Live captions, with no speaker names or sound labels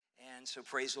So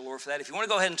praise the Lord for that. If you want to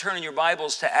go ahead and turn in your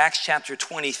Bibles to Acts chapter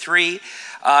 23,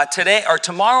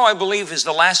 tomorrow, I believe, is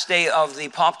the last day of the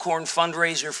popcorn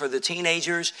fundraiser for the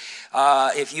teenagers.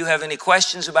 If you have any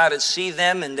questions about it, see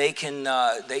them, and they can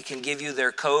give you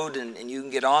their code, and you can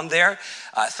get on there.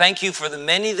 Thank you for the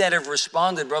many that have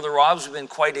responded. Brother Rob's been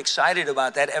quite excited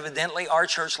about that. Evidently, our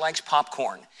church likes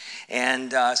popcorn,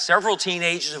 and several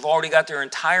teenagers have already got their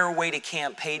entire way to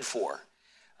camp paid for.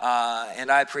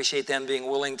 And I appreciate them being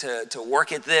willing to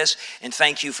work at this, and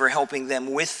thank you for helping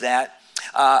them with that.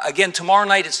 Again, tomorrow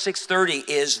night at 6:30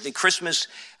 is the Christmas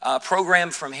program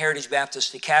from Heritage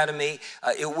Baptist Academy.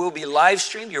 It will be live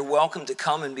streamed. You're welcome to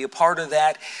come and be a part of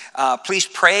that. Please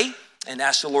pray and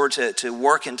ask the Lord to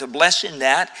work and to bless in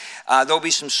that. There'll be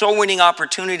some soul winning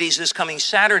opportunities this coming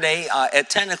Saturday at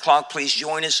 10 o'clock. Please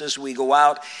join us as we go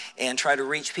out and try to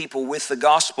reach people with the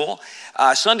gospel.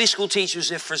 Sunday school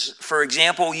teachers, if for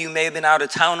example, you may have been out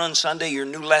of town on Sunday, your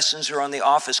new lessons are on the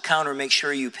office counter, make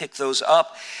sure you pick those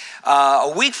up.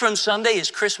 A week from Sunday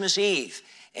is Christmas Eve,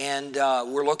 and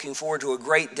we're looking forward to a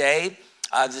great day.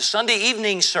 The Sunday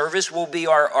evening service will be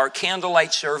our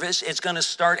candlelight service. It's going to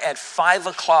start at 5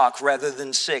 o'clock rather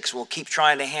than 6. We'll keep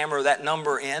trying to hammer that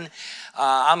number in.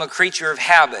 I'm a creature of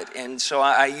habit, and so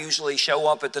I usually show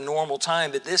up at the normal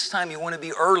time. But this time you want to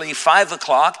be early, 5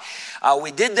 o'clock.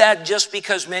 We did that just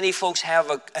because many folks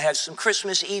have some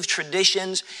Christmas Eve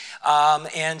traditions,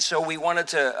 and so we wanted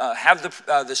to have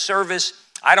the service.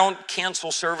 I don't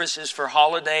cancel services for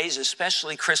holidays,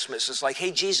 especially Christmas. It's like,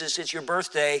 hey, Jesus, it's your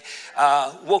birthday.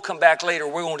 We'll come back later.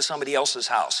 We're going to somebody else's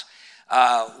house.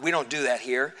 We don't do that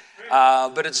here.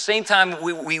 But at the same time,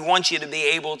 we want you to be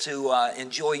able to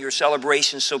enjoy your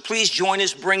celebration. So please join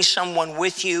us. Bring someone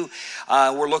with you.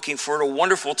 We're looking for a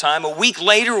wonderful time. A week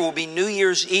later will be New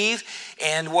Year's Eve,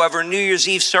 and we'll have our New Year's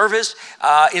Eve service.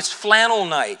 It's flannel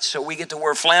night, so we get to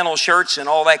wear flannel shirts and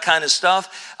all that kind of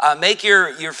stuff. Make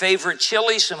your favorite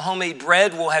chili, some homemade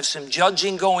bread. We'll have some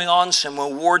judging going on, some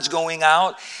awards going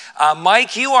out.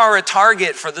 Mike, you are a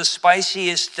target for the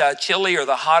spiciest chili or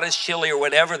the hottest chili or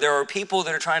whatever. There are people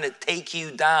that are trying to take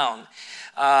you down.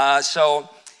 I'm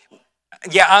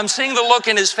seeing the look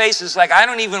in his face. It's like I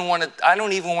don't even want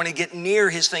to get near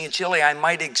his thing of chili. I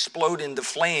might explode into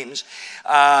flames.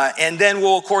 And then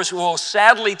we'll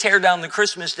sadly tear down the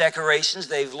Christmas decorations.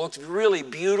 They've looked really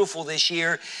beautiful this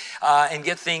year, and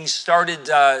get things started,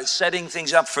 setting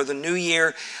things up for the new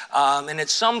year. And at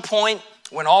some point,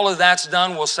 when all of that's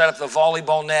done, we'll set up the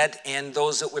volleyball net, and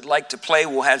those that would like to play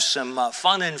will have some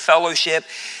fun and fellowship,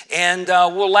 and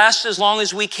we'll last as long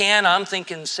as we can. I'm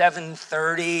thinking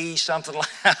 7:30, something like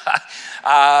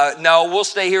that. No, we'll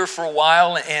stay here for a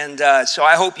while, and so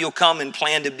I hope you'll come and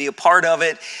plan to be a part of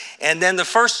it. And then the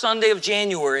first Sunday of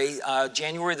January,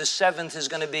 January the 7th, is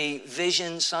going to be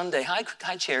Vision Sunday. Hi,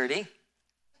 Charity.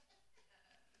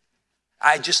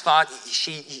 I just thought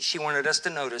she wanted us to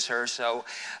notice her. So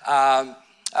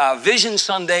Vision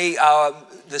Sunday,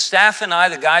 the staff and I,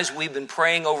 the guys, we've been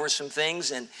praying over some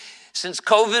things. And since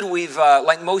COVID, we've,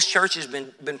 like most churches,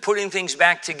 been putting things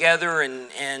back together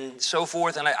and so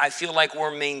forth. And I feel like we're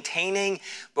maintaining,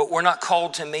 but we're not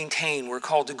called to maintain. We're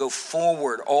called to go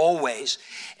forward always.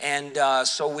 And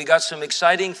so we got some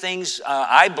exciting things,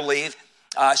 I believe,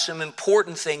 some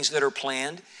important things that are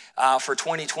planned for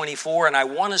 2024, and I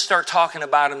want to start talking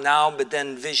about them now, but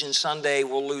then Vision Sunday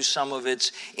will lose some of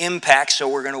its impact, so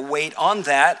we're going to wait on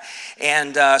that.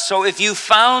 And so if you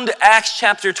found Acts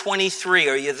chapter 23,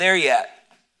 are you there yet?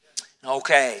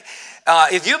 Okay.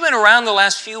 If you've been around the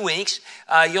last few weeks,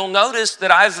 you'll notice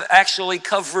that I've actually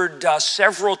covered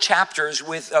several chapters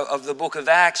of the book of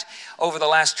Acts over the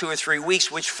last 2 or 3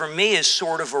 weeks, which for me is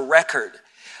sort of a record.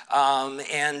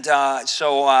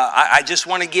 So I just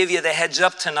want to give you the heads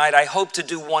up tonight. I hope to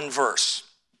do one verse.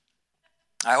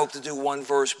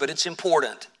 But it's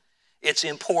important. It's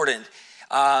important.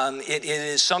 It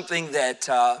is something that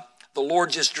the Lord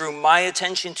just drew my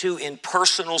attention to in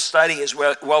personal study as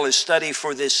well as study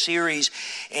for this series.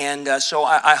 And so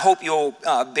I hope you'll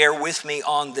bear with me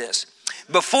on this.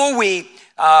 Before we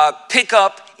pick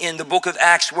up in the book of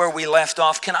Acts where we left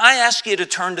off, can I ask you to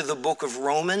turn to the book of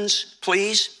Romans,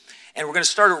 please? And we're going to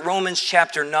start at Romans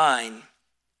chapter 9.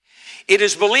 It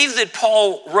is believed that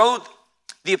Paul wrote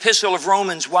the epistle of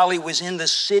Romans while he was in the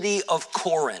city of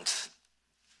Corinth.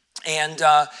 And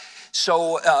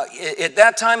so at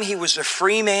that time he was a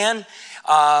free man,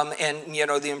 and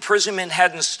the imprisonment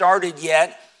hadn't started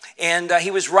yet. And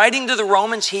he was writing to the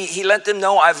Romans. He let them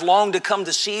know, I've longed to come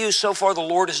to see you. So far the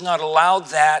Lord has not allowed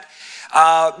that.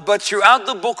 But throughout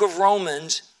the book of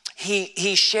Romans,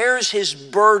 he shares his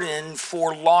burden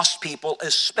for lost people,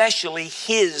 especially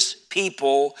his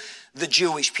people, the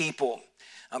Jewish people.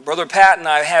 Brother Pat and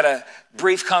I had a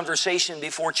brief conversation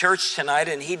before church tonight,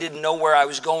 and he didn't know where I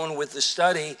was going with the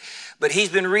study, but he's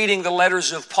been reading the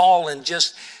letters of Paul, and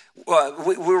just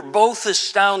we were both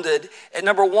astounded at,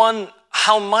 number one,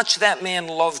 how much that man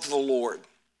loved the Lord.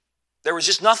 There was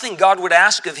just nothing God would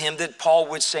ask of him that Paul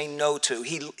would say no to.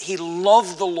 He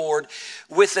loved the Lord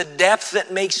with a depth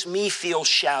that makes me feel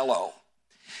shallow.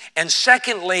 And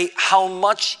secondly, how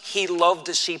much he loved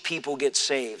to see people get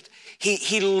saved.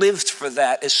 He lived for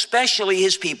that, especially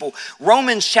his people.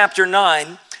 Romans chapter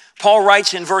 9, Paul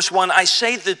writes in verse 1, I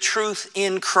say the truth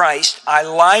in Christ, I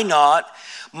lie not,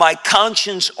 my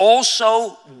conscience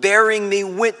also bearing me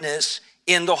witness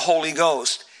in the Holy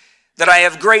Ghost, that I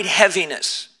have great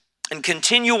heaviness and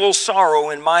continual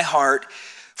sorrow in my heart,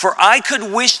 for I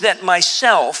could wish that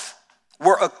myself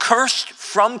were accursed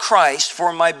from Christ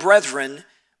for my brethren,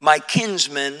 my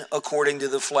kinsmen according to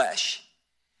the flesh.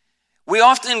 We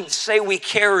often say we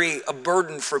carry a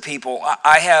burden for people.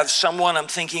 I have someone I'm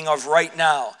thinking of right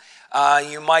now.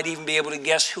 You might even be able to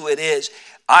guess who it is.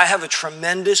 I have a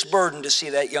tremendous burden to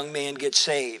see that young man get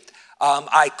saved.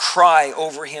 I cry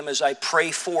over him as I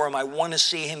pray for him. I want to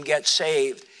see him get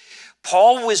saved.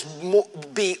 Paul was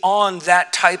beyond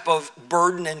that type of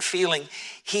burden and feeling.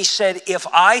 He said, if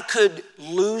I could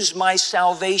lose my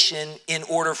salvation in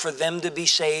order for them to be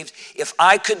saved, if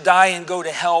I could die and go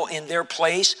to hell in their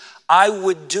place, I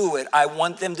would do it. I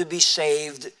want them to be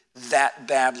saved that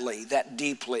badly, that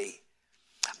deeply.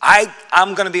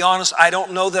 I'm going to be honest, I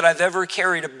don't know that I've ever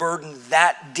carried a burden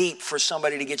that deep for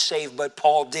somebody to get saved, but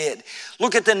Paul did.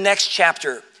 Look at the next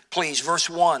chapter, please, verse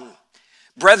 1.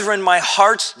 Brethren, my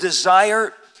heart's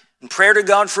desire and prayer to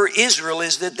God for Israel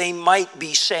is that they might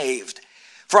be saved.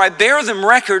 For I bear them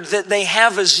record that they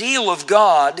have a zeal of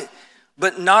God,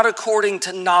 but not according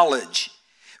to knowledge.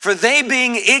 For they,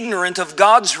 being ignorant of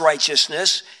God's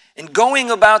righteousness and going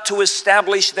about to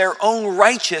establish their own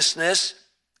righteousness,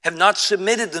 have not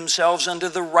submitted themselves unto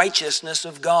the righteousness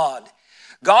of God.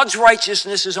 God's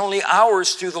righteousness is only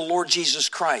ours through the Lord Jesus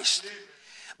Christ.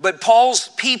 But Paul's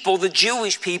people, the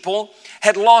Jewish people,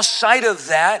 had lost sight of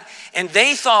that, and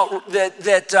they thought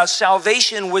that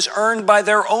salvation was earned by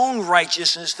their own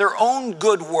righteousness, their own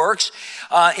good works,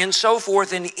 and so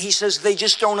forth. And he says they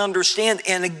just don't understand.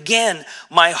 And again,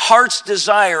 my heart's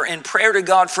desire and prayer to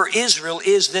God for Israel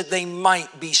is that they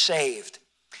might be saved.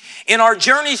 In our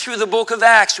journey through the book of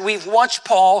Acts, we've watched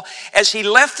Paul as he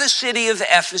left the city of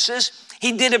Ephesus.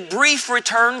 He did a brief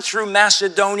return through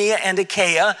Macedonia and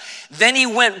Achaia. Then he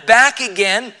went back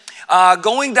again,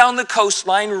 going down the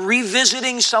coastline,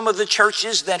 revisiting some of the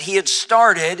churches that he had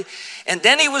started. And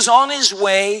then he was on his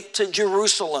way to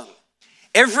Jerusalem.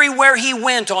 Everywhere he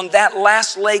went on that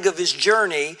last leg of his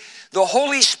journey, the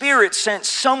Holy Spirit sent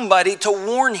somebody to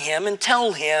warn him and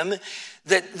tell him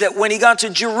that when he got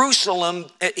to Jerusalem,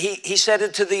 he said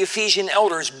it to the Ephesian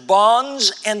elders,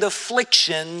 bonds and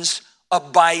afflictions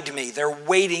abide me. They're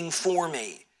waiting for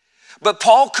me. But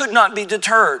Paul could not be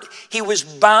deterred. He was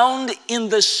bound in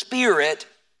the Spirit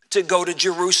to go to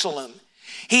Jerusalem.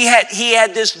 He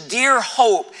had this dear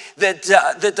hope that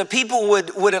the people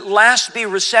would at last be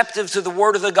receptive to the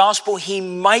word of the gospel. He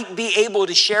might be able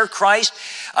to share Christ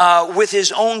with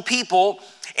his own people.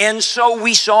 And so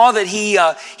we saw that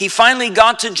he finally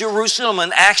got to Jerusalem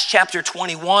in Acts chapter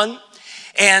 21.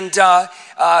 And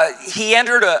he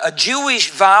entered a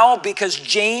Jewish vow because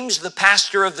James, the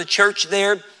pastor of the church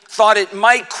there, thought it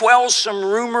might quell some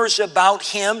rumors about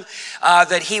him,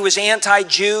 that he was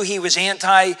anti-Jew, he was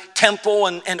anti-temple,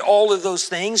 and all of those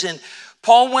things. And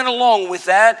Paul went along with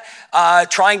that,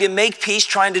 trying to make peace,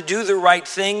 trying to do the right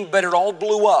thing, but it all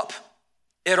blew up.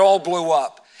 It all blew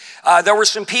up. There were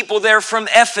some people there from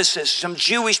Ephesus, some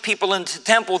Jewish people in the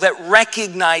temple that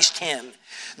recognized him.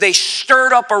 They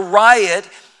stirred up a riot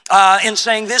and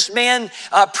saying, this man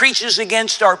preaches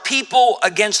against our people,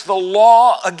 against the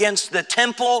law, against the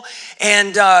temple.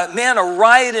 And man, a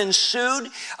riot ensued.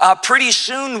 Pretty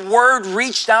soon, word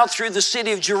reached out through the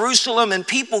city of Jerusalem, and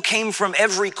people came from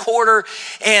every quarter.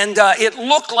 And it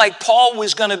looked like Paul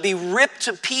was going to be ripped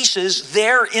to pieces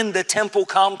there in the temple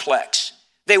complex.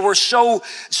 They were so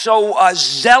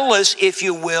zealous, if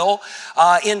you will,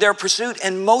 in their pursuit.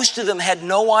 And most of them had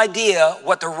no idea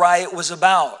what the riot was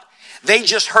about. They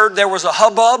just heard there was a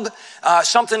hubbub,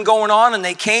 something going on, and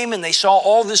they came and they saw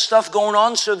all this stuff going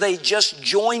on, so they just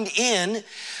joined in.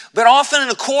 But often in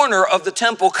a corner of the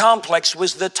temple complex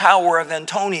was the Tower of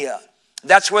Antonia.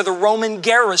 That's where the Roman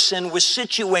garrison was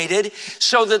situated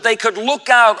so that they could look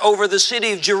out over the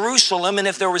city of Jerusalem, and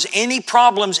if there was any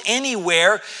problems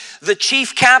anywhere, the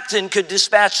chief captain could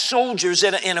dispatch soldiers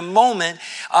in a moment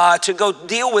to go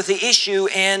deal with the issue.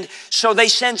 And so they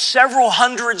sent several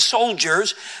hundred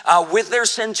soldiers with their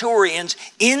centurions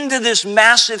into this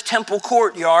massive temple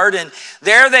courtyard. And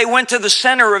there they went to the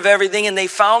center of everything, and they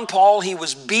found Paul. He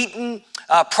was beaten,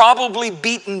 probably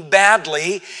beaten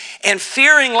badly, and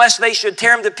fearing lest they should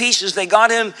tear him to pieces, they got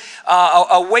him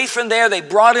away from there. They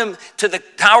brought him to the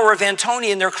Tower of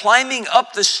Antonia, and they're climbing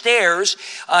up the stairs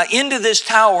into this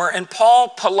tower, and Paul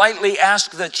politely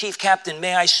asked the chief captain,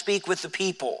 "May I speak with the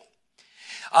people?"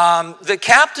 The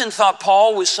captain thought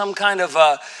Paul was some kind of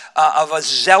a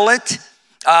zealot,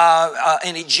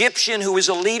 an Egyptian who was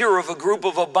a leader of a group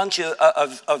of a bunch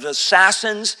of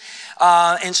assassins.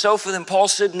 And so for them, Paul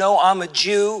said, "No, I'm a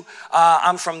Jew.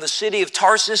 I'm from the city of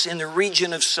Tarsus in the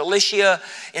region of Cilicia,"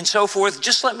 and so forth.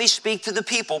 "Just let me speak to the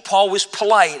people." Paul was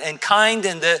polite and kind,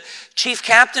 and the chief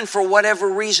captain, for whatever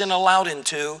reason, allowed him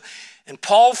to. And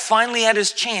Paul finally had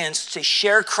his chance to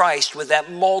share Christ with that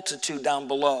multitude down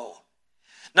below.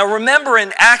 Now remember,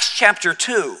 in Acts chapter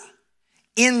 2,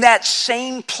 in that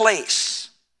same place,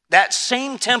 that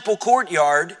same temple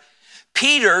courtyard,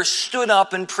 Peter stood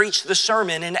up and preached the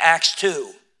sermon in Acts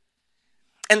 2.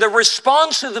 And the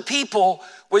response of the people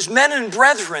was, "Men and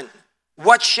brethren,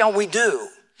 what shall we do?"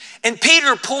 And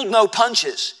Peter pulled no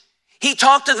punches. He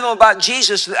talked to them about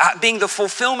Jesus being the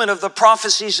fulfillment of the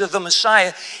prophecies of the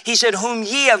Messiah. He said, "Whom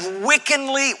ye have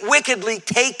wickedly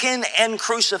taken and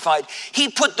crucified." He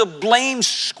put the blame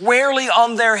squarely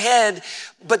on their head,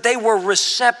 but they were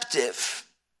receptive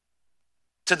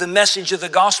to the message of the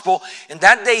gospel. And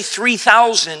that day,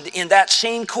 3,000 in that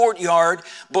same courtyard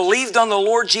believed on the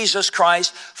Lord Jesus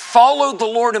Christ, followed the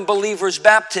Lord in believers'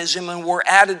 baptism, and were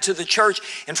added to the church.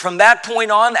 And from that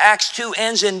point on, Acts 2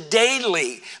 ends, and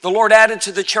daily the Lord added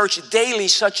to the church daily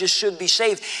such as should be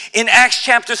saved. In Acts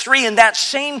chapter 3, in that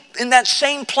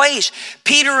same place,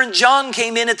 Peter and John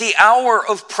came in at the hour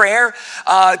of prayer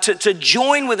to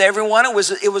join with everyone.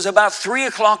 It was about 3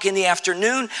 o'clock in the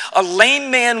afternoon. A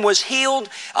lame man was healed.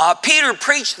 Peter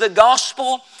preached the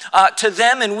gospel to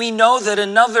them, and we know that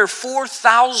another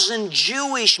 4,000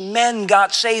 Jewish men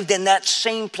got saved in that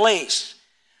same place.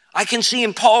 I can see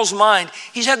in Paul's mind,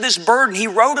 he's had this burden. He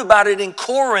wrote about it in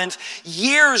Corinth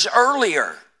years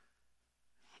earlier.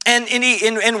 And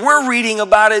we're reading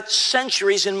about it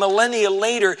centuries and millennia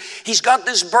later. He's got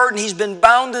this burden. He's been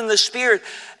bound in the Spirit.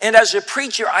 And as a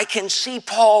preacher, I can see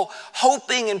Paul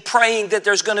hoping and praying that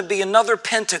there's going to be another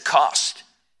Pentecost.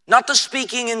 Not the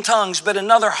speaking in tongues, but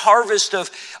another harvest of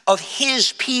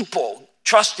his people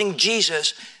trusting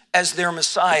Jesus as their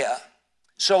Messiah.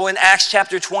 So in Acts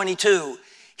chapter 22,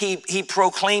 he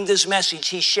proclaimed his message.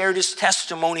 He shared his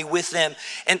testimony with them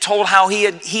and told how he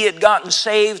had gotten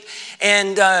saved.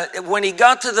 And when he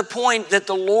got to the point that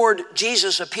the Lord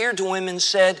Jesus appeared to him and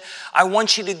said, "I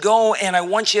want you to go and I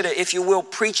want you to, if you will,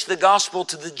 preach the gospel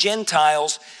to the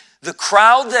Gentiles," the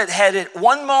crowd that had at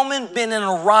one moment been in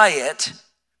a riot,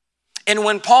 and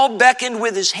when Paul beckoned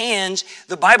with his hands,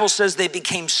 the Bible says they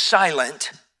became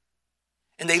silent.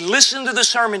 And they listened to the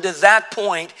sermon to that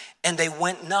point, and they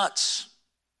went nuts.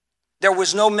 There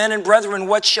was no "Men and brethren,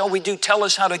 what shall we do? Tell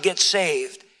us how to get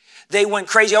saved." They went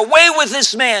crazy. "Away with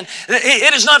this man.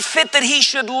 It is not fit that he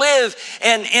should live."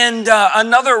 And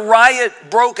another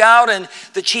riot broke out, and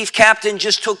the chief captain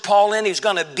just took Paul in. He was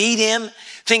going to beat him,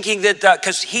 thinking that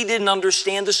because he didn't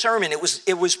understand the sermon.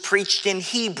 It was preached in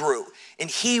Hebrew. And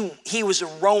he was a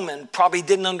Roman, probably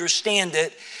didn't understand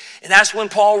it. And that's when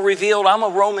Paul revealed, "I'm a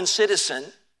Roman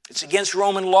citizen. It's against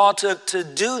Roman law to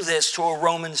do this to a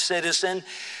Roman citizen."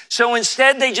 So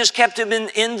instead, they just kept him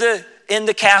in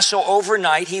the castle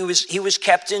overnight. He was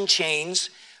kept in chains.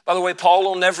 By the way, Paul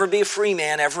will never be a free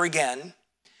man ever again.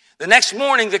 The next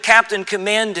morning, the captain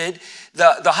commanded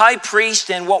the high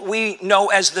priest and what we know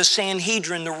as the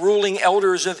Sanhedrin, the ruling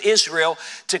elders of Israel,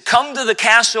 to come to the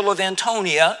castle of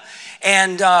Antonia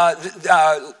and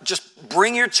just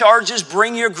bring your charges,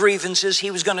 bring your grievances.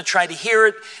 He was going to try to hear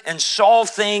it and solve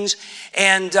things.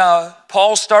 And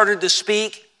Paul started to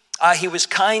speak. He was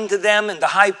kind to them, and the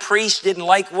high priest didn't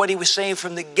like what he was saying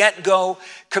from the get-go,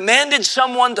 commanded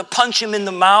someone to punch him in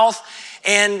the mouth.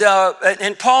 And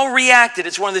Paul reacted.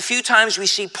 It's one of the few times we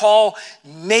see Paul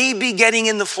maybe getting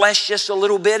in the flesh just a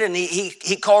little bit. And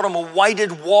he called him a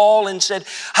whited wall and said,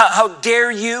 how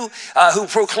dare you who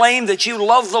proclaim that you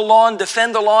love the law and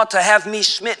defend the law to have me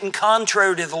smitten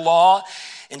contrary to the law?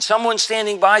 And someone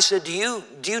standing by said, do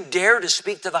you dare to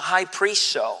speak to the high priest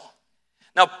so?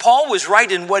 Now, Paul was right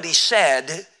in what he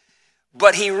said,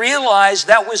 but he realized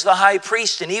that was the high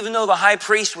priest. And even though the high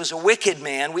priest was a wicked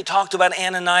man, we talked about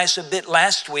Ananias a bit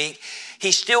last week,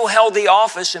 he still held the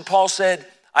office. And Paul said,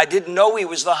 I didn't know he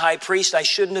was the high priest. I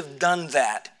shouldn't have done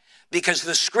that, because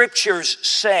the scriptures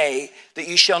say that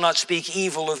you shall not speak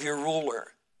evil of your ruler.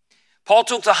 Paul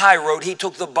took the high road. He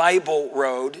took the Bible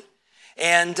road.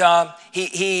 And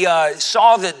he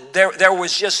saw that there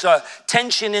was just a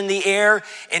tension in the air.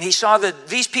 And he saw that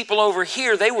these people over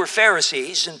here, they were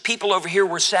Pharisees, and people over here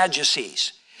were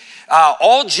Sadducees.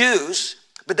 All Jews,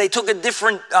 but they took a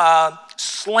different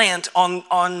slant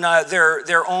on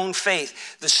their own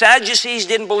faith. The Sadducees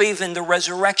didn't believe in the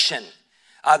resurrection.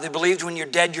 They believed when you're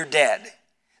dead, you're dead.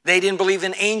 They didn't believe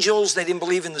in angels. They didn't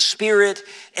believe in the Spirit.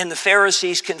 And the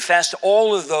Pharisees confessed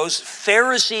all of those.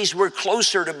 Pharisees were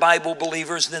closer to Bible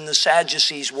believers than the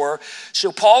Sadducees were.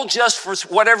 So Paul, just for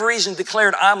whatever reason,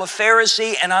 declared, I'm a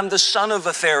Pharisee and I'm the son of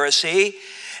a Pharisee.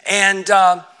 And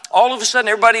all of a sudden,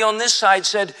 everybody on this side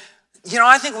said,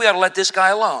 I think we ought to let this guy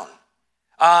alone.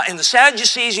 And the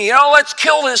Sadducees, let's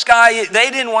kill this guy. They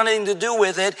didn't want anything to do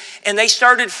with it. And they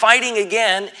started fighting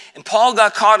again. And Paul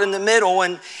got caught in the middle.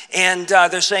 And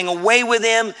they're saying, away with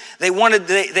him. They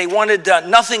wanted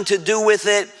nothing to do with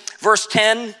it. Verse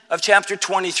 10 of chapter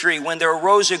 23, when there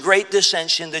arose a great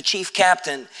dissension, the chief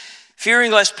captain,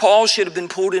 fearing lest Paul should have been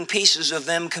pulled in pieces of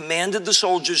them, commanded the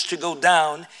soldiers to go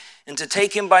down and to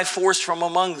take him by force from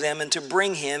among them and to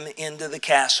bring him into the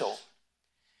castle.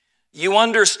 You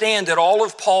understand that all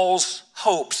of Paul's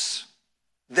hopes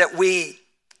that we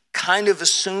kind of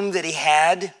assumed that he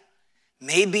had,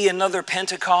 maybe another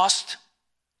Pentecost,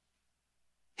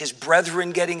 his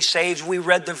brethren getting saved. We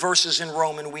read the verses in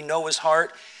Romans. We know his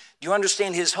heart. Do you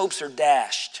understand his hopes are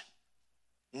dashed?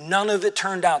 None of it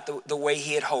turned out the way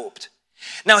he had hoped.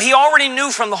 Now, he already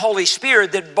knew from the Holy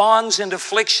Spirit that bonds and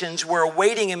afflictions were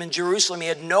awaiting him in Jerusalem. He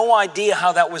had no idea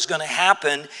how that was going to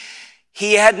happen.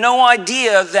 He had no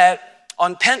idea that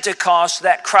on Pentecost,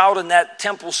 that crowd in that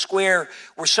temple square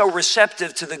were so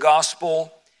receptive to the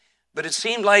gospel, but it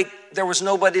seemed like there was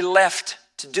nobody left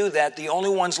to do that. The only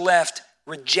ones left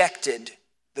rejected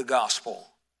the gospel.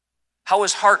 How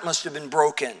his heart must have been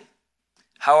broken.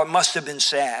 How it must have been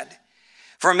sad.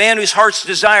 For a man whose heart's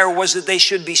desire was that they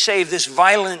should be saved, this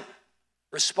violent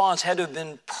response had to have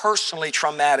been personally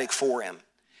traumatic for him.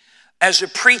 As a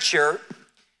preacher,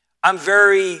 I'm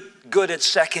very good at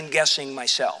second guessing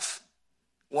myself,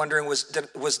 wondering was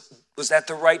that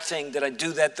the right thing? Did I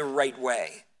do that the right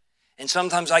way? And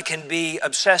sometimes I can be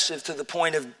obsessive to the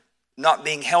point of not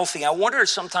being healthy. I wonder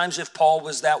sometimes if Paul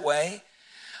was that way.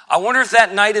 I wonder if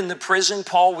that night in the prison,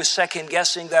 Paul was second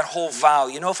guessing that whole vow.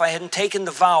 If I hadn't taken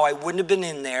the vow, I wouldn't have been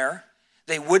in there.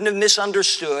 They wouldn't have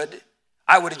misunderstood.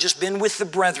 I would have just been with the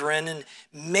brethren, and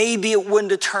maybe it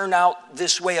wouldn't have turned out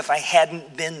this way if I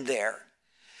hadn't been there.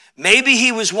 Maybe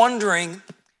he was wondering,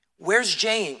 where's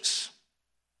James?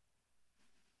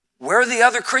 Where are the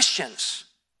other Christians?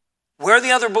 Where are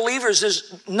the other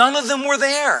believers? None of them were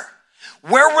there.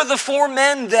 Where were the four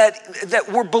men that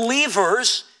were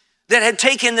believers that had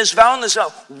taken this vow and this vow?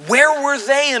 Where were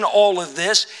they in all of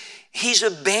this? He's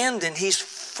abandoned. He's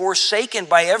forsaken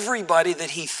by everybody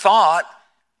that he thought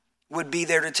would be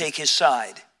there to take his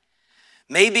side.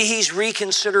 Maybe he's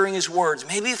reconsidering his words.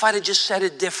 Maybe if I'd have just said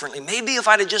it differently. Maybe if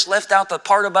I'd have just left out the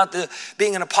part about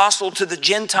being an apostle to the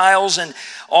Gentiles and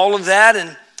all of that.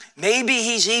 And maybe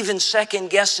he's even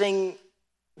second guessing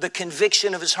the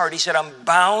conviction of his heart. He said, I'm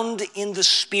bound in the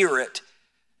Spirit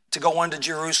to go on to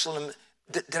Jerusalem.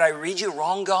 Did I read you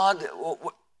wrong, God?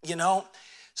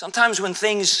 Sometimes when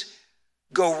things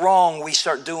go wrong, we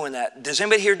start doing that. Does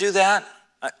anybody here do that?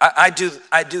 I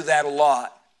do that a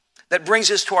lot. That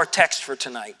brings us to our text for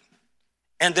tonight.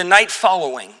 And the night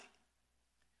following,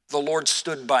 the Lord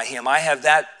stood by him. I have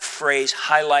that phrase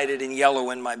highlighted in yellow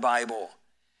in my Bible.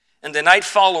 And the night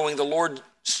following, the Lord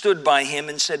stood by him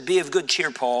and said, be of good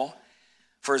cheer, Paul,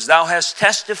 for as thou hast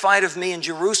testified of me in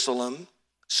Jerusalem,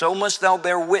 so must thou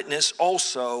bear witness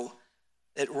also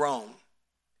at Rome.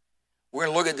 We're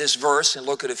going to look at this verse and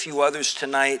look at a few others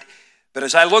tonight. But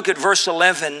as I look at verse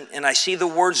 11 and I see the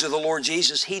words of the Lord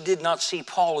Jesus, he did not see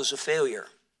Paul as a failure.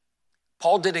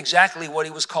 Paul did exactly what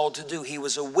he was called to do. He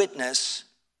was a witness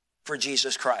for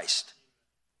Jesus Christ.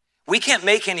 We can't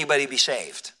make anybody be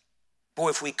saved. Boy,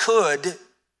 if we could,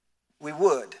 we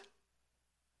would.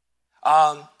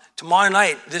 Tomorrow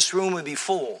night, this room would be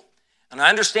full. And I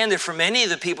understand that for many of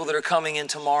the people that are coming in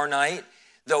tomorrow night,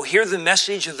 they'll hear the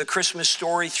message of the Christmas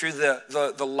story through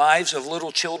the lives of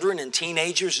little children and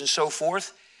teenagers and so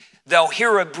forth. They'll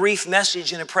hear a brief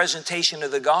message and a presentation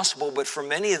of the gospel, but for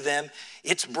many of them,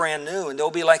 it's brand new. And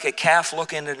they'll be like a calf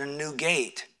looking at a new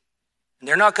gate. And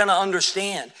they're not going to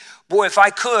understand. Boy, if I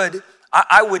could,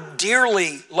 I would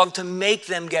dearly love to make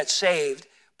them get saved,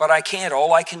 but I can't.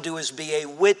 All I can do is be a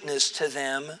witness to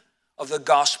them of the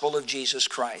gospel of Jesus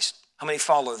Christ. How many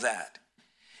follow that?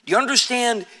 Do you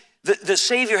understand that the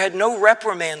Savior had no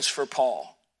reprimands for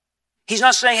Paul? He's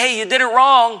not saying, hey, you did it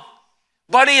wrong.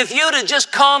 Buddy, if you'd have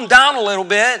just calmed down a little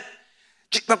bit.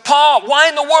 But Paul, why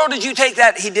in the world did you take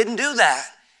that? He didn't do that.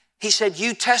 He said,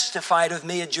 you testified of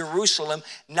me at Jerusalem.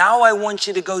 Now I want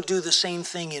you to go do the same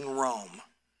thing in Rome.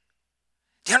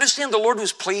 Do you understand the Lord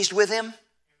was pleased with him?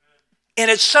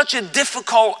 And it's such a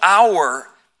difficult hour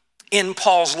in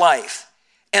Paul's life.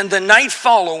 And the night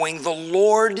following, the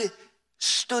Lord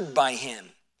stood by him.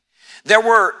 There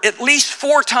were at least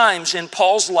 4 times in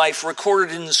Paul's life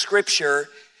recorded in the scripture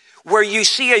where you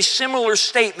see a similar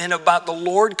statement about the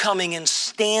Lord coming and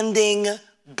standing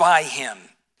by him.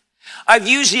 I've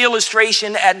used the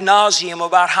illustration ad nauseum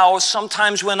about how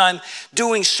sometimes when I'm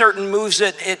doing certain moves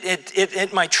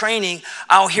at my training,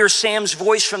 I'll hear Sam's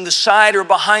voice from the side or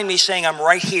behind me saying, I'm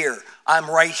right here, I'm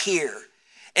right here.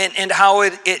 And how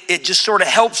it just sort of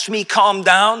helps me calm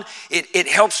down. It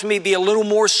helps me be a little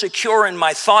more secure in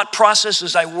my thought process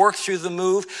as I work through the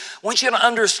move. I want you to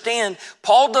understand,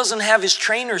 Paul doesn't have his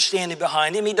trainer standing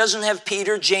behind him. He doesn't have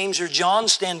Peter, James, or John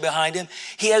stand behind him.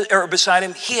 Beside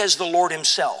him. He has the Lord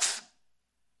himself.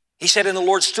 He said, and the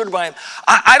Lord stood by him.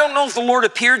 I don't know if the Lord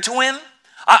appeared to him.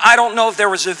 I don't know if there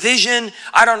was a vision.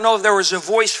 I don't know if there was a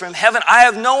voice from heaven. I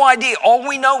have no idea. All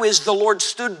we know is the Lord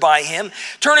stood by him.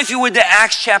 Turn, if you would, to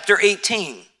Acts chapter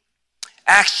 18.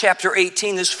 Acts chapter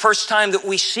 18 is the first time that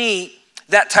we see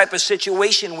that type of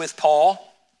situation with Paul.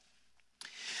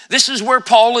 This is where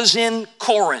Paul is in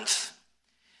Corinth.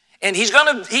 And he's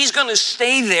gonna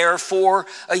stay there for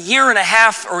a year and a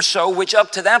half or so, which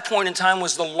up to that point in time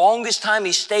was the longest time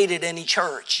he stayed at any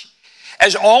church.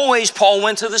 As always, Paul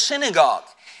went to the synagogue,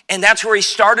 and that's where he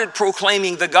started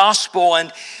proclaiming the gospel.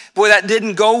 And boy, that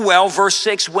didn't go well. Verse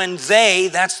 6, when they,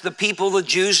 that's the people, the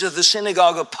Jews of the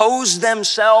synagogue, opposed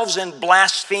themselves and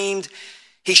blasphemed,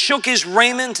 he shook his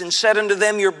raiment and said unto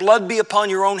them, your blood be upon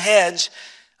your own heads.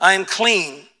 I am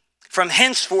clean. From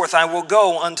henceforth I will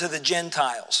go unto the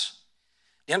Gentiles.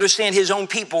 You understand, his own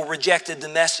people rejected the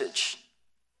message.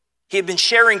 He had been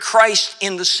sharing Christ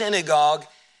in the synagogue,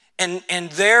 and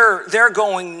they're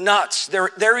going nuts.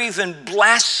 They're even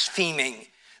blaspheming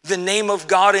the name of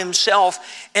God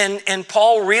himself. And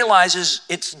Paul realizes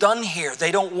it's done here.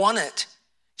 They don't want it.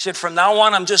 He said, from now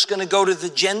on, I'm just going to go to the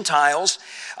Gentiles.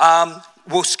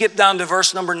 We'll skip down to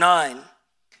verse number 9.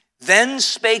 Then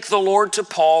spake the Lord to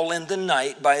Paul in the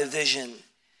night by a vision.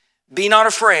 Be not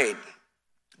afraid,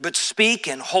 but speak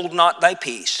and hold not thy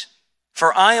peace.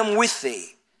 For I am with thee,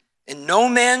 and no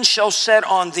man shall set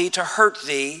on thee to hurt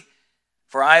thee,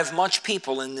 for I have much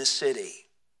people in this city.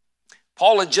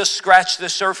 Paul had just scratched the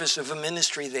surface of a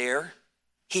ministry there.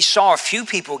 He saw a few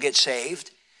people get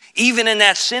saved. Even in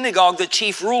that synagogue, the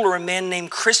chief ruler, a man named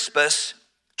Crispus,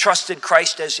 trusted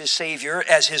Christ as his Savior,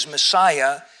 as his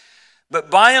Messiah. But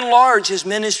by and large, his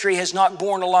ministry has not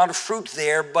borne a lot of fruit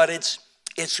there, but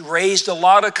it's raised a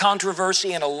lot of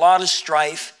controversy and a lot of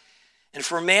strife. And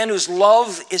for a man whose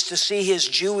love is to see his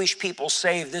Jewish people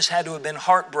saved, this had to have been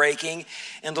heartbreaking.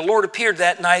 And the Lord appeared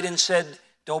that night and said,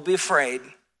 don't be afraid.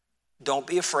 Don't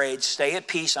be afraid. Stay at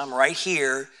peace. I'm right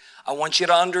here. I want you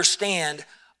to understand,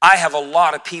 I have a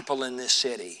lot of people in this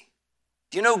city.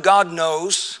 Do you know God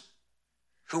knows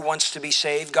who wants to be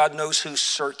saved? God knows who's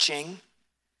searching.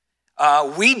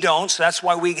 We don't, so that's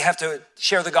why we have to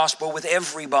share the gospel with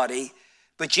everybody.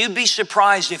 But you'd be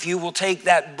surprised if you will take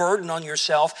that burden on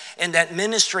yourself and that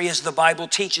ministry, as the Bible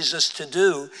teaches us to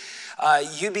do.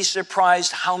 You'd be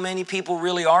surprised how many people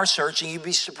really are searching. You'd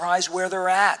be surprised where they're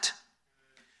at.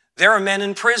 There are men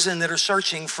in prison that are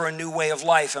searching for a new way of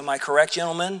life. Am I correct,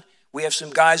 gentlemen? We have some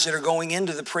guys that are going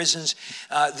into the prisons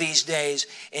these days,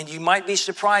 and you might be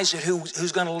surprised at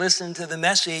who's going to listen to the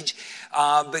message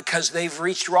because they've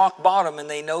reached rock bottom and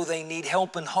they know they need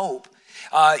help and hope.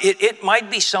 It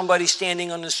might be somebody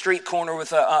standing on the street corner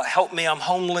with a help me, I'm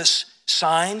homeless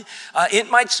sign. It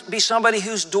might be somebody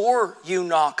whose door you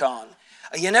knock on.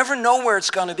 You never know where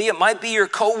it's going to be. It might be your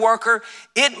coworker.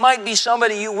 It might be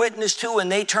somebody you witnessed to and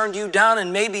they turned you down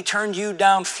and maybe turned you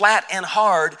down flat and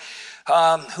hard.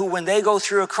 Who when they go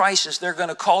through a crisis, they're going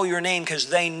to call your name because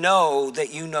they know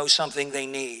that you know something they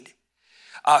need.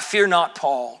 Fear not,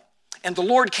 Paul. And the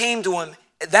Lord came to him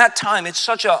at that time. It's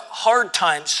such a hard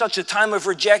time, such a time of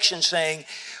rejection, saying,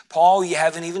 Paul, you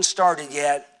haven't even started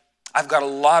yet. I've got a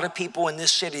lot of people in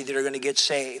this city that are going to get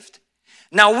saved.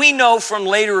 Now, we know from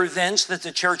later events that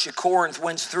the church at Corinth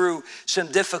went through some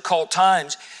difficult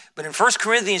times. But in 1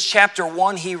 Corinthians chapter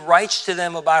 1, he writes to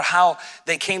them about how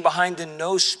they came behind in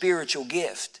no spiritual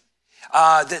gift.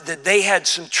 that they had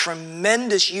some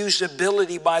tremendous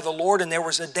usability by the Lord, and there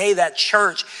was a day that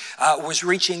church was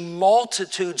reaching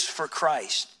multitudes for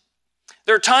Christ.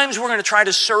 There are times we're going to try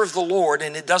to serve the Lord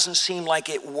and it doesn't seem like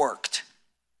it worked.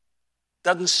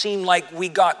 Doesn't seem like we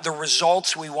got the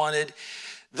results we wanted.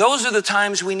 Those are the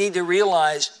times we need to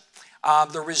realize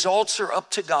the results are up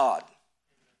to God.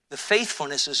 The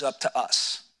faithfulness is up to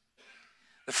us.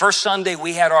 The first Sunday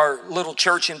we had our little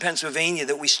church in Pennsylvania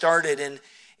that we started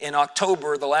in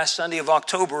October, the last Sunday of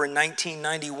October in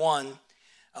 1991.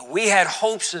 We had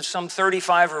hopes of some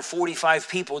 35 or 45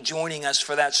 people joining us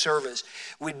for that service.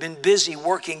 We'd been busy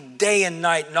working day and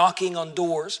night, knocking on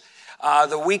doors.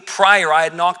 The week prior, I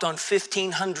had knocked on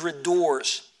 1,500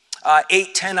 doors,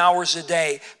 8-10 hours a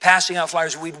day, passing out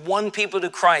flyers. We'd won people to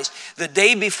Christ. The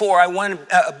day before, I went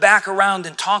back around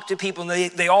and talked to people,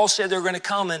 and they all said they were going to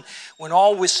come, and when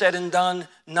all was said and done,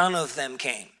 none of them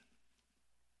came.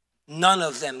 None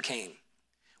of them came.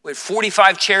 We had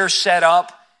 45 chairs set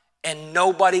up, and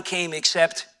nobody came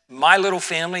except my little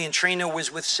family, and Trina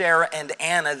was with Sarah and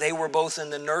Anna. They were both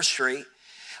in the nursery.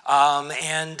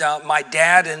 My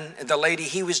dad and the lady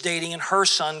he was dating and her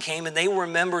son came, and they were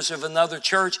members of another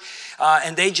church,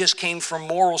 and they just came for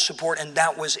moral support, and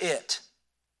that was it.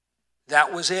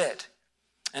 That was it.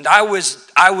 And I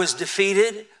was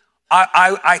defeated.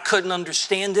 I couldn't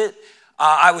understand it.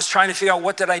 I was trying to figure out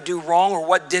what did I do wrong or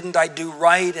what didn't I do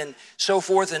right and so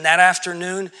forth. And that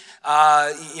afternoon,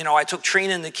 I took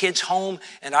Trina and the kids home,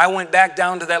 and I went back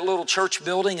down to that little church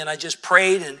building, and I just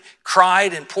prayed and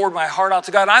cried and poured my heart out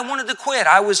to God. I wanted to quit.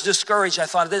 I was discouraged. I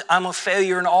thought I'm a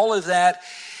failure and all of that.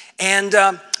 And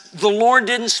the Lord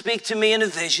didn't speak to me in a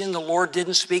vision. The Lord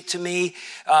didn't speak to me,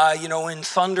 in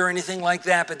thunder or anything like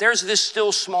that. But there's this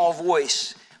still small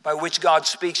voice by which God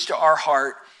speaks to our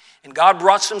heart. And God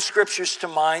brought some scriptures to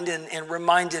mind and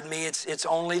reminded me it's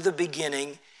only the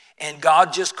beginning. And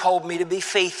God just called me to be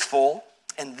faithful,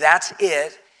 and that's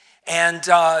it. And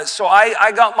so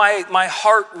I got my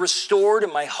heart restored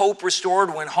and my hope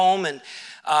restored, went home and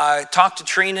talked to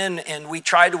Trina, and we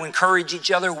tried to encourage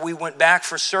each other. We went back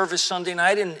for service Sunday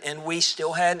night, and we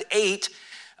still had 8.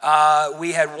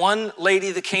 We had one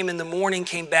lady that came in the morning,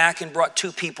 came back and brought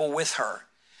 2 people with her.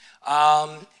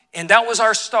 And that was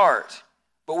our start.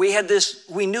 But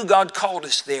we knew God called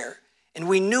us there. And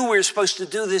we knew we were supposed to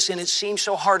do this, and it seemed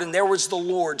so hard. And there was the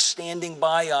Lord standing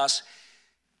by us.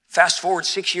 Fast forward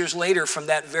 6 years later from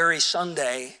that very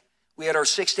Sunday, we had our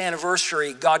 6th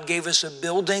anniversary. God gave us a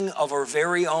building of our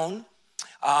very own.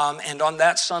 And on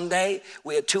that Sunday,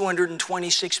 we had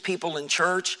 226 people in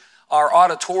church. Our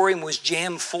auditorium was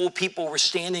jammed full. People were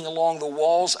standing along the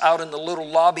walls out in the little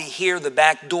lobby here. The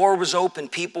back door was open.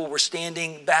 People were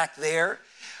standing back there.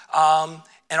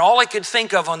 And all I could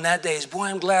think of on that day is, boy,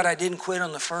 I'm glad I didn't quit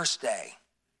on the first day.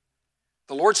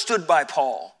 The Lord stood by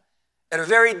Paul at a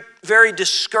very, very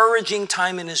discouraging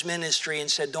time in his ministry and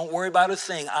said, don't worry about a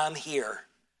thing. I'm here.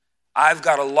 I've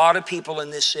got a lot of people in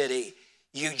this city.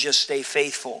 You just stay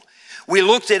faithful. We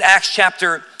looked at Acts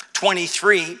chapter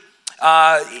 23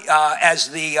 as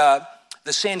the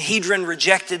Sanhedrin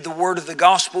rejected the word of the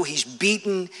gospel. He's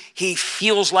beaten. He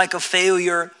feels like a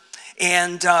failure.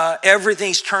 And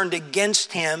everything's turned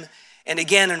against him. And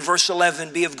again in verse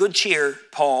 11, be of good cheer,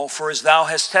 Paul, for as thou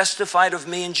hast testified of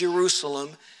me in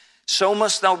Jerusalem, so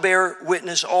must thou bear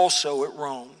witness also at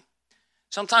Rome.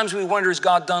 Sometimes we wonder, is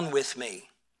God done with me?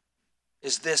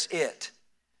 Is this it?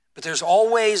 But there's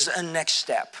always a next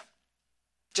step.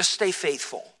 Just stay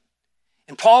faithful.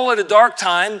 And Paul at a dark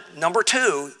time, number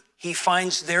 2, he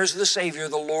finds there's the Savior,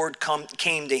 the Lord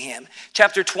came to him.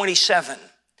 Chapter 27.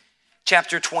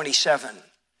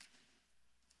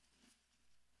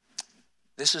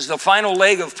 This is the final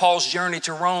leg of Paul's journey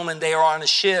to Rome, and they are on a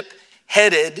ship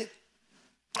headed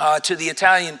to the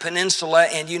Italian peninsula.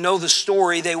 And you know the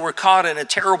story. They were caught in a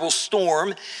terrible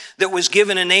storm that was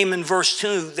given a name in verse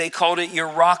 2. They called it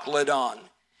Euroclydon.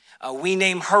 We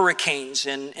name hurricanes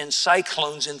and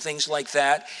cyclones and things like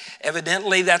that.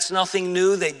 Evidently, that's nothing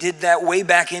new. They did that way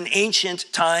back in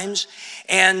ancient times.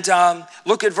 And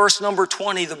look at verse number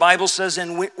 20. The Bible says,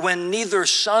 and when neither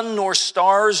sun nor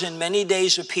stars in many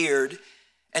days appeared,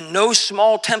 and no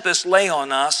small tempest lay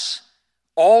on us,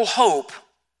 all hope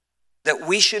that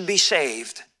we should be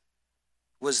saved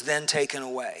was then taken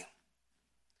away.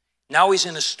 Now he's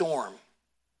in a storm.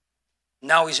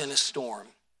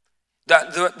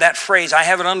 That phrase, I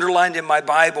have it underlined in my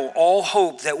Bible, all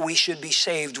hope that we should be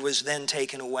saved was then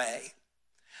taken away.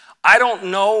 I don't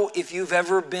know if you've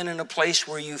ever been in a place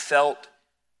where you felt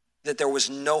that there was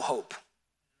no hope.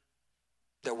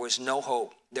 There was no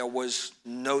hope. There was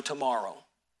no tomorrow.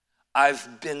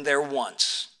 I've been there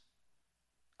once.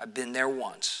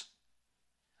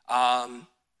 And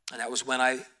that was when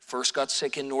I first got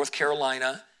sick in North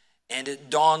Carolina, and it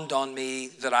dawned on me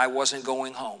that I wasn't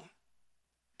going home.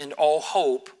 And all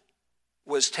hope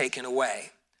was taken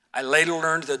away. I later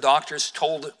learned the doctors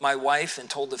told my wife and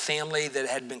told the family that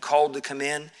had been called to come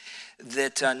in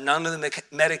that none of the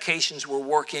medications were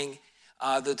working,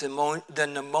 that the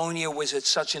pneumonia was at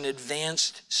such an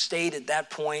advanced state at that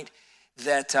point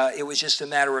that it was just a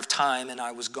matter of time and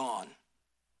I was gone.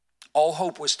 All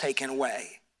hope was taken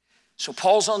away. So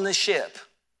Paul's on this ship.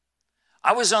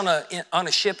 I was on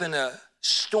a ship in a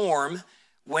storm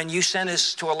when you sent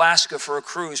us to Alaska for a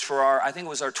cruise for I think it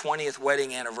was our 20th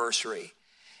wedding anniversary.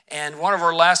 And one of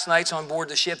our last nights on board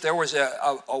the ship, there was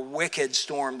a wicked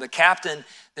storm. The captain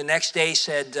the next day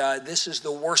said, this is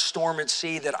the worst storm at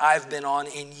sea that I've been on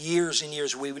in years and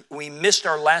years. We missed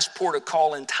our last port of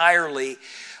call entirely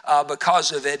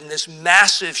because of it. And this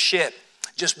massive ship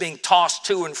just being tossed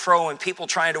to and fro, and people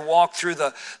trying to walk through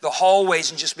the hallways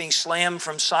and just being slammed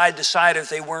from side to side if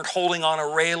they weren't holding on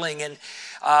a railing. And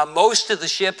most of the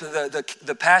ship,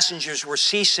 the passengers were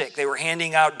seasick. They were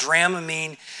handing out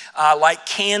Dramamine like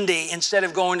candy. Instead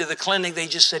of going to the clinic, they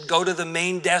just said, go to the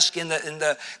main desk in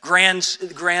the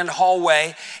grand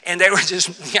hallway. And they were just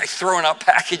throwing out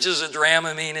packages of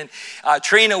Dramamine. And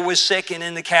Trina was sick and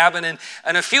in the cabin.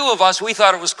 And a few of us, we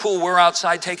thought it was cool. We're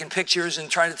outside taking pictures and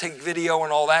trying to take video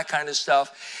and all that kind of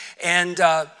stuff. And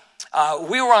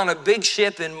we were on a big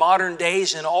ship in modern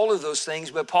days and all of those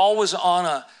things. But Paul was on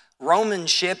a Roman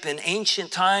ship in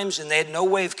ancient times, and they had no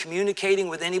way of communicating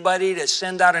with anybody to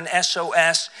send out an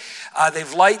SOS.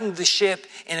 They've lightened the ship,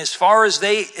 and as far as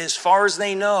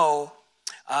they know,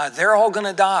 they're all going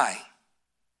to die.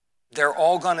 They're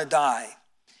all going to die.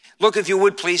 Look, if you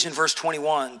would, please, in verse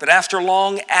 21. But after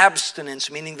long abstinence,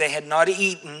 meaning they had not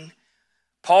eaten,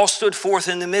 Paul stood forth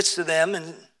in the midst of them,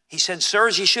 and he said,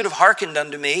 Sirs, ye should have hearkened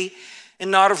unto me,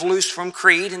 and not have loosed from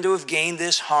Crete, and to have gained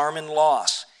this harm and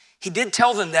loss. He did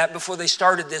tell them that before they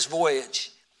started this voyage.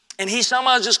 And he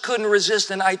somehow just couldn't resist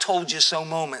an I told you so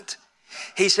moment.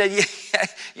 He said,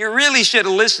 you really should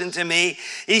have listened to me.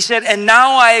 He said, and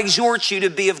now I exhort you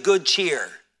to be of good cheer.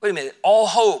 Wait a minute. All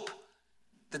hope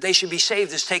that they should be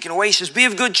saved is taken away. He says, be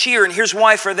of good cheer. And here's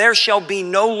why. For there shall be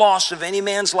no loss of any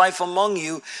man's life among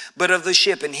you, but of the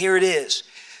ship. And here it is.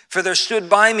 For there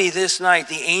stood by me this night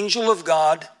the angel of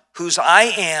God, whose I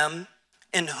am,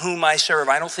 in whom I serve.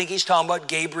 I don't think he's talking about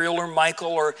Gabriel or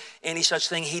Michael or any such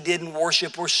thing. He didn't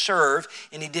worship or serve,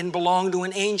 and he didn't belong to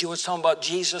an angel. It's talking about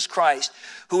Jesus Christ,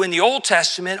 who in the Old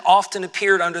Testament often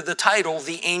appeared under the title,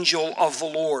 the angel of the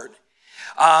Lord.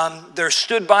 There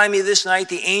stood by me this night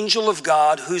the angel of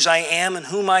God, whose I am and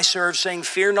whom I serve, saying,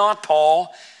 Fear not,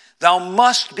 Paul, thou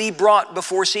must be brought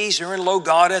before Caesar, and lo,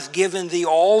 God hath given thee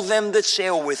all them that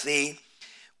sail with thee.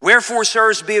 Wherefore,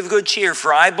 sirs, be of good cheer,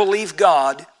 for I believe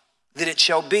God, that it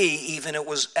shall be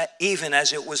even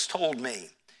as it was told me.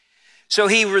 So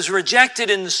he was rejected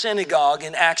in the synagogue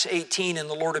in Acts 18, and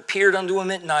the Lord appeared unto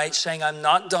him at night, saying, I'm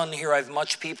not done here. I have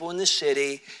much people in the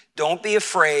city. Don't be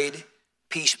afraid.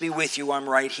 Peace be with you. I'm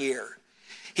right here.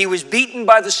 He was beaten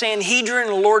by the Sanhedrin,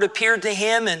 and the Lord appeared to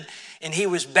him, and he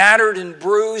was battered and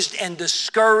bruised and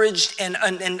discouraged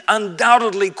and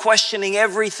undoubtedly questioning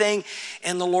everything.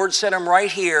 And the Lord said, I'm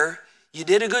right here. You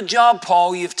did a good job,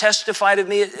 Paul. You've testified of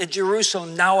me at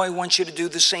Jerusalem. Now I want you to do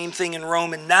the same thing in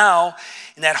Rome. And now,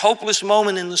 in that hopeless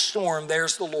moment in the storm,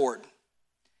 there's the Lord.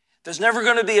 There's never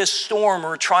going to be a storm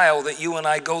or a trial that you and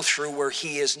I go through where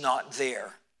he is not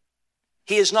there.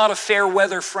 He is not a fair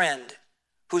weather friend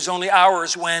who's only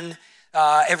ours when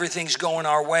everything's going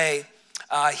our way.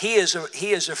 He is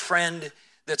a friend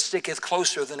that sticketh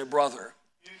closer than a brother.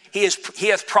 He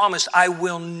hath promised, I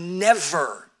will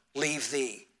never leave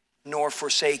thee, nor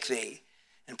forsake thee.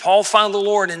 And Paul found the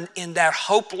Lord in that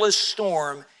hopeless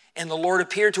storm, and the Lord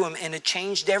appeared to him, and it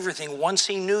changed everything. Once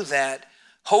he knew that,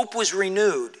 hope was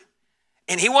renewed.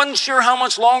 And he wasn't sure how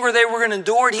much longer they were going to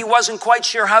endure it. He wasn't quite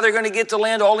sure how they're going to get to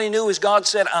land. All he knew is God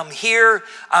said, I'm here.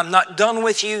 I'm not done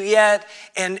with you yet.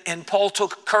 And Paul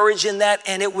took courage in that,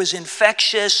 and it was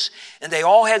infectious. And they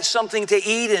all had something to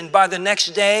eat. And by the next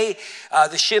day,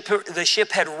 the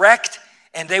ship had wrecked.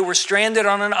 And they were stranded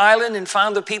on an island, and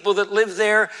found the people that lived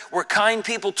there were kind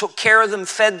people, took care of them,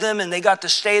 fed them, and they got to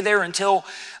stay there until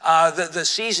the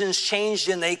seasons changed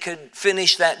and they could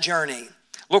finish that journey.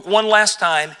 Look one last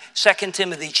time, 2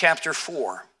 Timothy chapter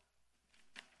 4.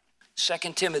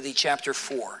 2 Timothy chapter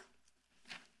 4.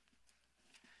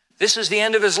 This is the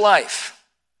end of his life.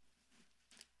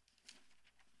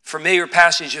 Familiar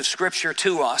passage of Scripture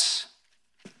to us.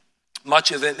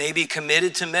 Much of it may be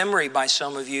committed to memory by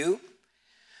some of you.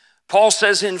 Paul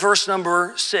says in verse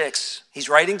number 6, he's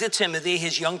writing to Timothy,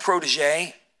 his young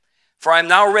protege, for I am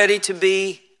now ready to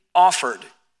be offered,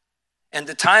 and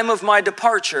the time of my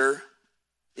departure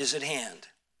is at hand.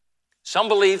 Some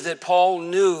believe that Paul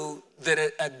knew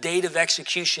that a date of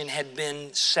execution had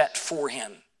been set for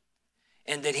him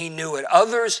and that he knew it.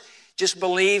 Others just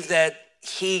believe that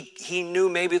he knew,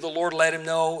 maybe the Lord let him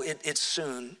know it's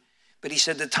soon. But he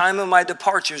said, the time of my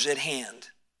departure is at hand.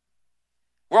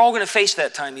 We're all going to face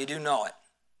that time, you do know it.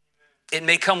 It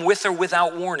may come with or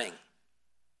without warning.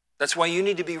 That's why you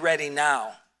need to be ready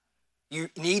now. You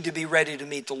need to be ready to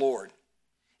meet the Lord.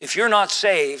 If you're not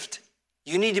saved,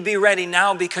 you need to be ready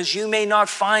now, because you may not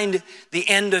find the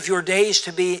end of your days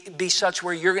to be such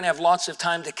where you're going to have lots of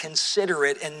time to consider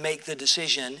it and make the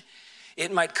decision.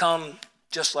 It might come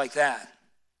just like that.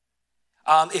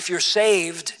 If you're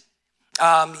saved,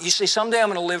 you say, someday I'm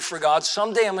going to live for God.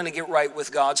 Someday I'm going to get right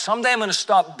with God. Someday I'm going to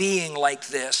stop being like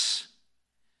this.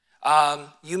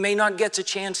 You may not get the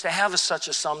chance to have such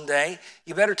a someday.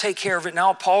 You better take care of it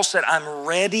now. Paul said, I'm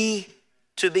ready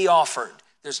to be offered.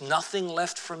 There's nothing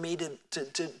left for me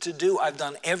to do. I've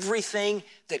done everything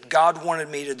that God wanted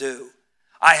me to do.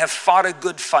 I have fought a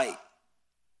good fight.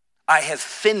 I have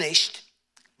finished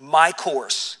my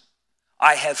course.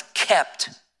 I have kept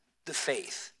the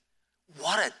faith.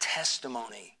 What a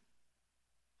testimony.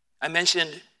 I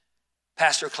mentioned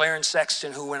Pastor Clarence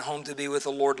Sexton, who went home to be with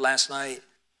the Lord last night.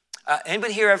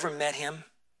 Anybody here ever met him?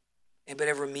 Anybody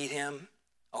ever meet him?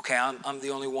 Okay, I'm the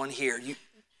only one here.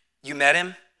 You met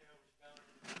him?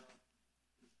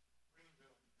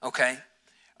 Okay.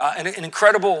 An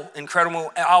incredible,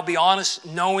 I'll be honest,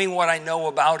 knowing what I know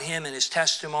about him and his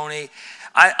testimony,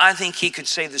 I think he could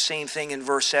say the same thing in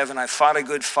verse 7. I fought a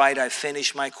good fight. I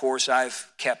finished my course. I've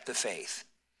kept the faith.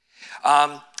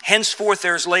 Henceforth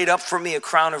there is laid up for me a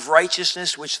crown of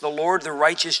righteousness, which the Lord, the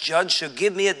righteous judge, shall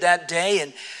give me at that day,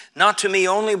 and not to me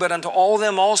only, but unto all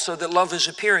them also that love his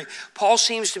appearing. Paul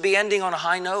seems to be ending on a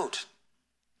high note.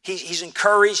 He's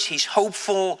encouraged. He's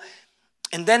hopeful.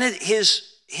 And then his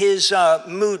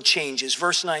mood changes.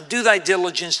 Verse 9, do thy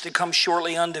diligence to come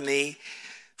shortly unto me,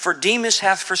 for Demas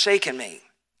hath forsaken me.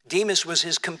 Demas was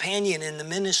his companion in the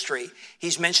ministry.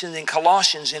 He's mentioned in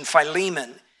Colossians, in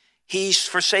Philemon. He's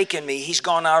forsaken me. He's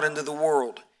gone out into the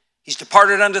world. He's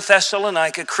departed unto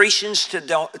Thessalonica, Crescens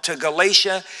to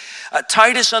Galatia,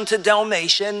 Titus unto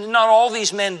Dalmatia. And not all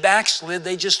these men backslid.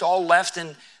 They just all left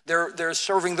and they're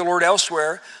serving the Lord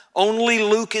elsewhere. Only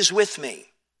Luke is with me.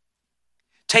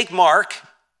 Take Mark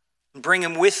and bring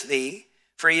him with thee,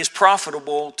 for he is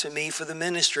profitable to me for the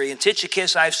ministry. And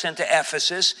Tychicus I have sent to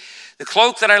Ephesus. The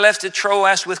cloak that I left at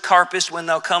Troas with Carpus, when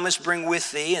thou comest, bring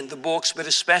with thee, and the books, but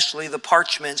especially the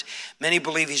parchments. Many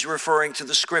believe he's referring to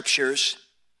the scriptures.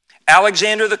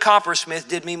 Alexander the coppersmith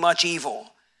did me much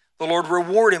evil. The Lord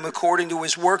reward him according to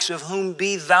his works, of whom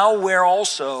be thou aware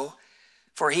also,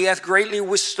 for he hath greatly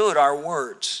withstood our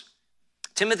words.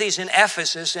 Timothy's in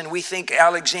Ephesus, and we think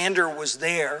Alexander was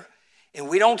there. And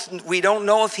we don't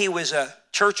know if he was a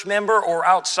church member or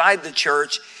outside the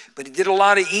church, but he did a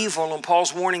lot of evil, and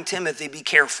Paul's warning Timothy, be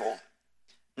careful.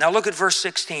 Now look at verse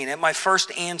 16. At my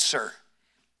first answer,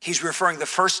 he's referring the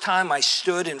first time I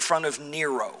stood in front of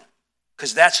Nero,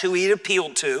 because that's who he'd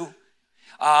appealed to,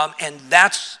 and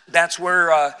that's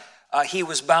where he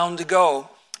was bound to go.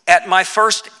 At my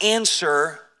first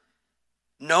answer,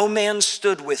 no man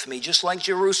stood with me. Just like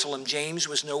Jerusalem, James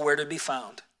was nowhere to be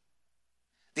found.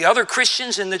 The other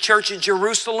Christians in the church at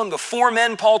Jerusalem, the 4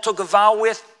 men Paul took a vow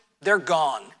with, they're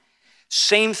gone.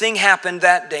 Same thing happened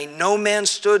that day. No man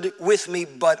stood with me,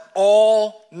 but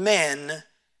all men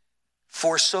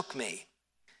forsook me.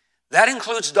 That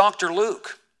includes Dr.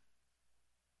 Luke.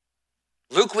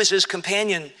 Luke was his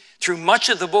companion through much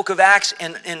of the book of Acts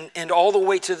and all the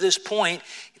way to this point.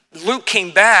 Luke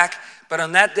came back, but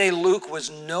on that day, Luke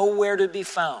was nowhere to be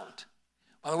found.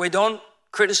 By the way, don't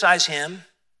criticize him.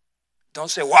 Don't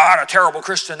say, wow, what a terrible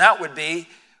Christian that would be.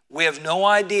 We have no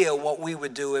idea what we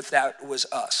would do if that was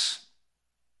us.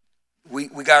 We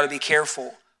got to be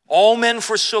careful. All men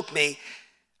forsook me.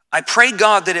 I pray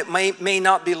God that it may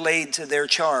not be laid to their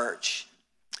charge.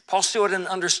 Paul still had an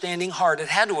understanding heart. It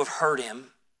had to have hurt him.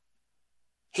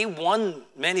 He won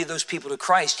many of those people to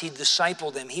Christ. He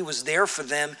discipled them. He was there for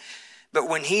them. But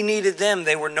when he needed them,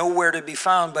 they were nowhere to be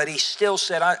found. But he still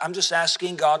said, I'm just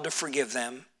asking God to forgive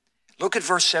them. Look at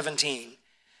verse 17.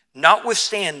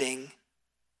 Notwithstanding,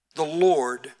 the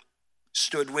Lord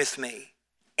stood with me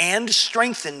and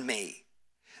strengthened me,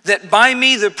 that by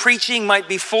me the preaching might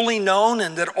be fully known,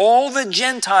 and that all the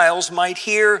Gentiles might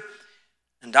hear.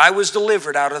 And I was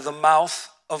delivered out of the mouth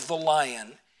of the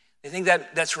lion. I think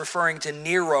that's referring to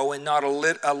Nero and not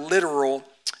a literal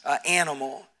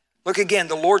animal. Look again,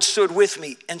 the Lord stood with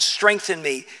me and strengthened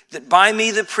me, that by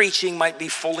me the preaching might be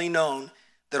fully known,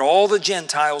 that all the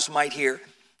Gentiles might hear.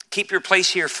 Keep your place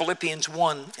here, Philippians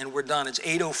 1, and we're done. It's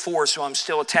 8:04, so I'm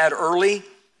still a tad early.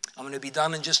 I'm going to be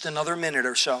done in just another minute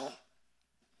or so.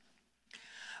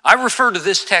 I refer to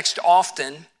this text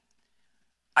often.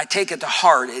 I take it to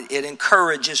heart. It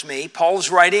encourages me. Paul's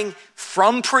writing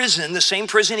from prison, the same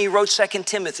prison he wrote 2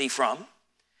 Timothy from.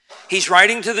 He's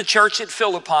writing to the church at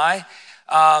Philippi.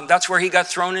 That's where he got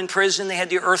thrown in prison. They had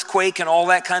the earthquake and all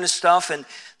that kind of stuff. And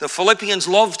the Philippians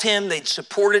loved him. They'd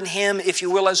supported him, if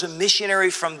you will, as a missionary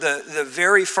from the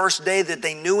very first day that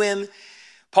they knew him.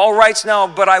 Paul writes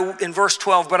now, in verse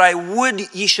 12, but I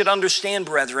would ye should understand,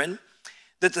 brethren,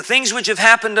 that the things which have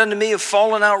happened unto me have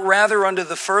fallen out rather unto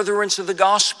the furtherance of the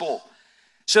gospel,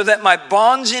 so that my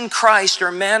bonds in Christ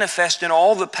are manifest in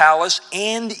all the palace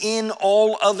and in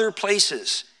all other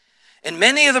places. And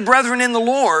many of the brethren in the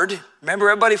Lord, remember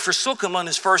everybody forsook him on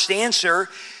his first answer,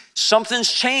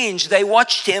 something's changed. They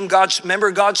watched him.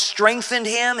 God strengthened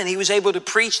him and he was able to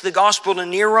preach the gospel to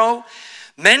Nero.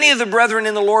 Many of the brethren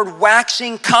in the Lord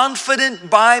waxing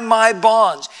confident by my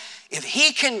bonds. If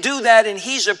he can do that and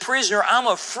he's a prisoner, I'm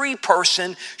a free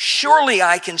person, surely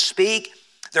I can speak.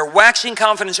 Their waxing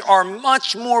confidence are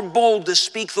much more bold to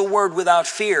speak the word without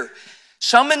fear.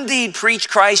 Some indeed preach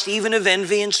Christ even of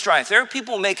envy and strife. There are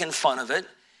people making fun of it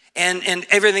and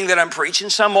everything that I'm preaching.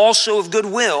 Some also of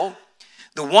goodwill.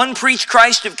 The one preach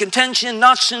Christ of contention,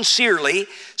 not sincerely,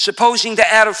 supposing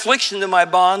to add affliction to my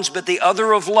bonds, but the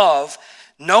other of love,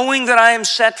 knowing that I am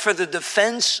set for the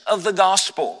defense of the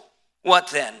gospel. What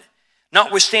then?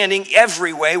 Notwithstanding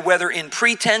every way, whether in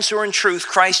pretense or in truth,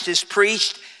 Christ is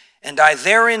preached, and I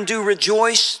therein do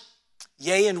rejoice,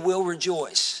 yea, and will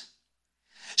rejoice.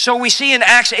 So we see in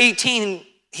Acts 18,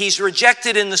 he's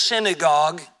rejected in the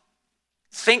synagogue,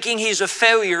 thinking he's a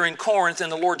failure in Corinth,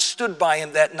 and the Lord stood by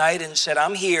him that night and said,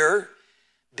 I'm here,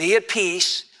 be at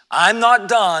peace, I'm not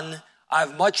done, I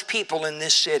have much people in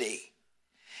this city.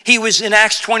 He was in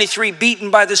Acts 23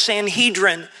 beaten by the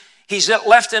Sanhedrin. He's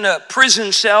left in a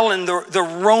prison cell in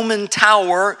the Roman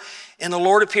tower, and the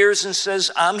Lord appears and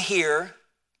says, I'm here.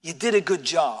 You did a good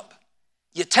job.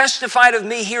 You testified of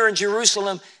me here in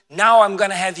Jerusalem. Now I'm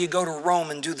going to have you go to Rome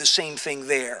and do the same thing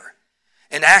there.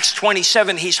 In Acts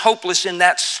 27, he's hopeless in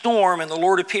that storm, and the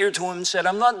Lord appeared to him and said,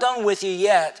 I'm not done with you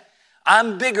yet.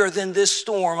 I'm bigger than this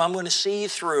storm. I'm going to see you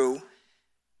through,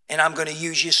 and I'm going to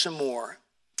use you some more.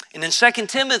 And in 2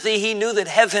 Timothy, he knew that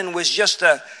heaven was just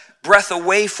a breath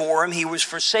away for him. He was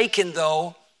forsaken,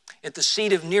 though, at the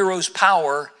seat of Nero's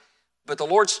power, but the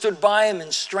Lord stood by him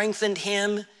and strengthened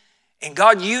him, and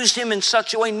God used him in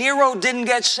such a way. Nero didn't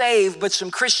get saved, but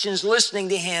some Christians listening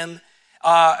to him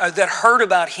that heard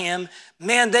about him,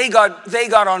 man, they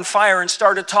got on fire and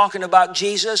started talking about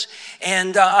Jesus,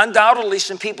 and undoubtedly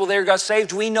some people there got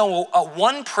saved. We know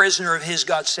one prisoner of his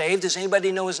got saved. Does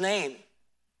anybody know his name?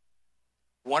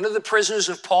 One of the prisoners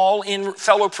of Paul,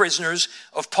 fellow prisoners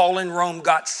of Paul in Rome,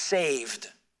 got saved.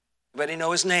 Anybody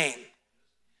know his name?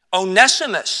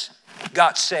 Onesimus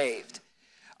got saved.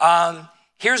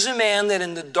 Here's a man that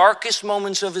in the darkest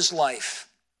moments of his life,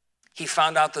 he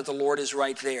found out that the Lord is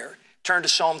right there. Turn to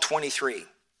Psalm 23.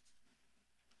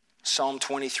 Psalm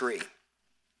 23.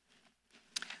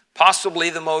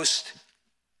 Possibly the most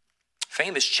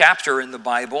famous chapter in the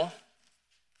Bible.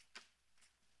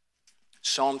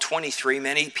 Psalm 23,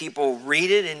 many people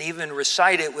read it and even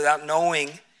recite it without knowing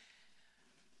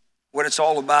what it's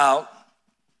all about.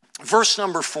 Verse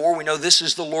number 4, we know this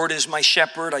is the Lord is my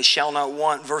shepherd, I shall not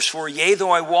want. Verse 4, yea, though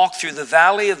I walk through the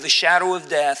valley of the shadow of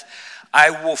death,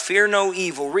 I will fear no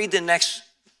evil. Read the next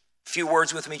few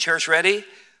words with me, church. Ready?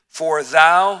 For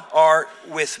thou art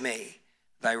with me.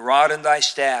 Thy rod and thy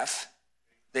staff,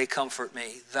 they comfort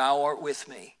me. Thou art with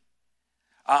me.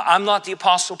 I'm not the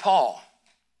Apostle Paul,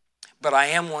 but I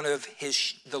am one of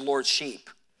the Lord's sheep,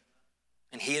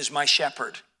 and he is my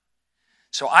shepherd.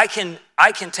 So I can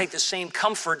take the same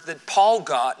comfort that Paul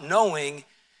got, knowing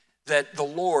that the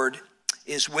Lord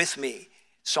is with me.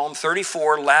 Psalm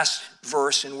 34, last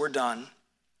verse, and we're done.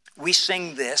 We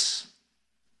sing this.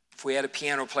 If we had a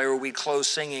piano player, we'd close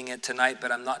singing it tonight,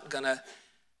 but I'm not going to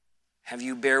have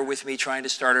you bear with me trying to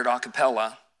start it a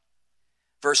cappella.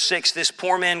 Verse 6, this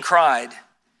poor man cried,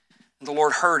 and the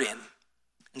Lord heard him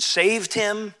and saved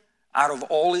him out of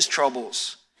all his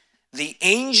troubles. The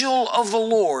angel of the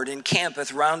Lord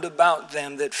encampeth round about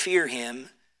them that fear him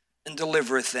and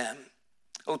delivereth them.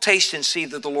 O taste and see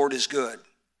that the Lord is good.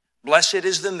 Blessed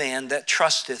is the man that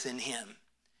trusteth in him.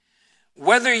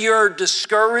 Whether you're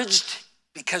discouraged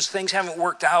because things haven't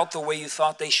worked out the way you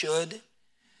thought they should,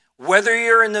 whether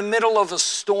you're in the middle of a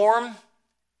storm,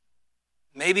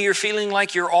 Maybe you're feeling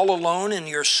like you're all alone in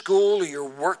your school or your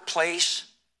workplace.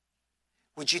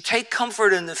 Would you take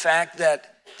comfort in the fact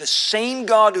that the same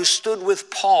God who stood with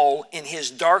Paul in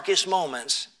his darkest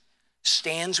moments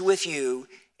stands with you,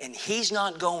 and he's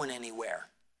not going anywhere.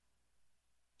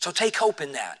 So take hope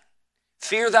in that.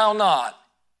 Fear thou not,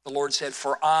 the Lord said,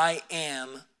 for I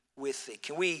am with thee.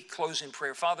 Can we close in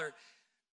prayer? Father,